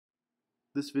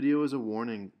This video is a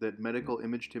warning that medical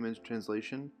image-to-image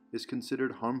translation is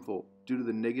considered harmful due to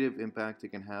the negative impact it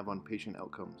can have on patient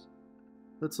outcomes.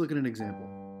 Let's look at an example.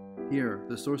 Here,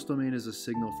 the source domain is a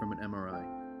signal from an MRI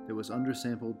that was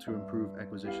undersampled to improve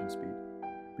acquisition speed.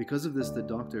 Because of this, the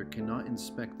doctor cannot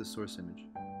inspect the source image.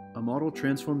 A model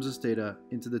transforms this data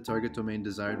into the target domain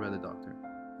desired by the doctor,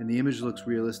 and the image looks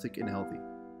realistic and healthy.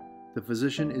 The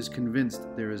physician is convinced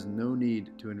there is no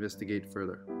need to investigate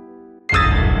further.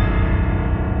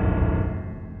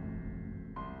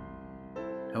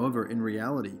 However, in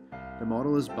reality, the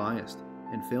model is biased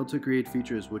and failed to create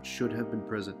features which should have been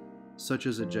present, such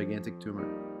as a gigantic tumor.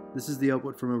 This is the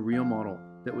output from a real model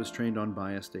that was trained on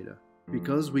biased data.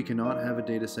 Because we cannot have a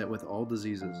dataset with all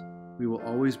diseases, we will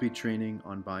always be training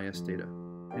on biased data.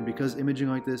 And because imaging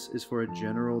like this is for a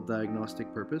general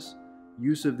diagnostic purpose,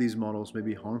 use of these models may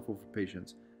be harmful for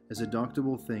patients, as a doctor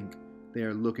will think they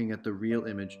are looking at the real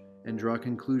image and draw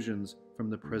conclusions from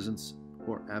the presence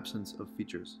or absence of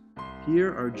features.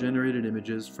 Here are generated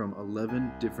images from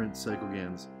 11 different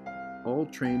cyclogams, all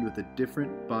trained with a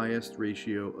different biased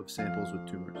ratio of samples with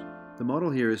tumors. The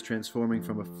model here is transforming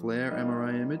from a FLAIR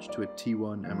MRI image to a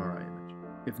T1 MRI image.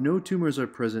 If no tumors are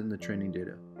present in the training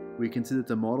data, we can see that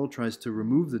the model tries to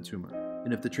remove the tumor,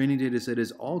 and if the training data set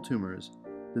is all tumors,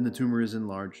 then the tumor is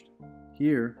enlarged.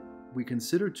 Here, we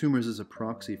consider tumors as a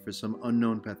proxy for some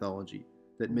unknown pathology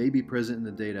that may be present in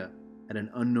the data at an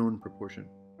unknown proportion.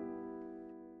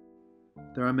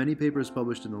 There are many papers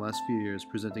published in the last few years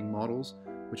presenting models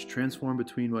which transform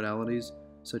between modalities,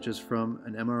 such as from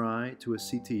an MRI to a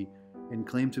CT, and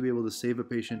claim to be able to save a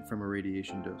patient from a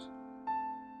radiation dose.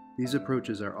 These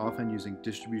approaches are often using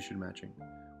distribution matching,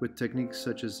 with techniques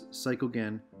such as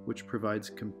cyclogram, which provides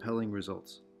compelling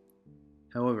results.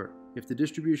 However, if the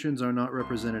distributions are not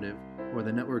representative or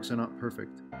the networks are not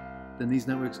perfect, then these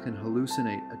networks can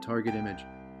hallucinate a target image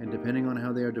and, depending on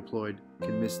how they are deployed,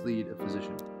 can mislead a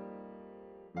physician.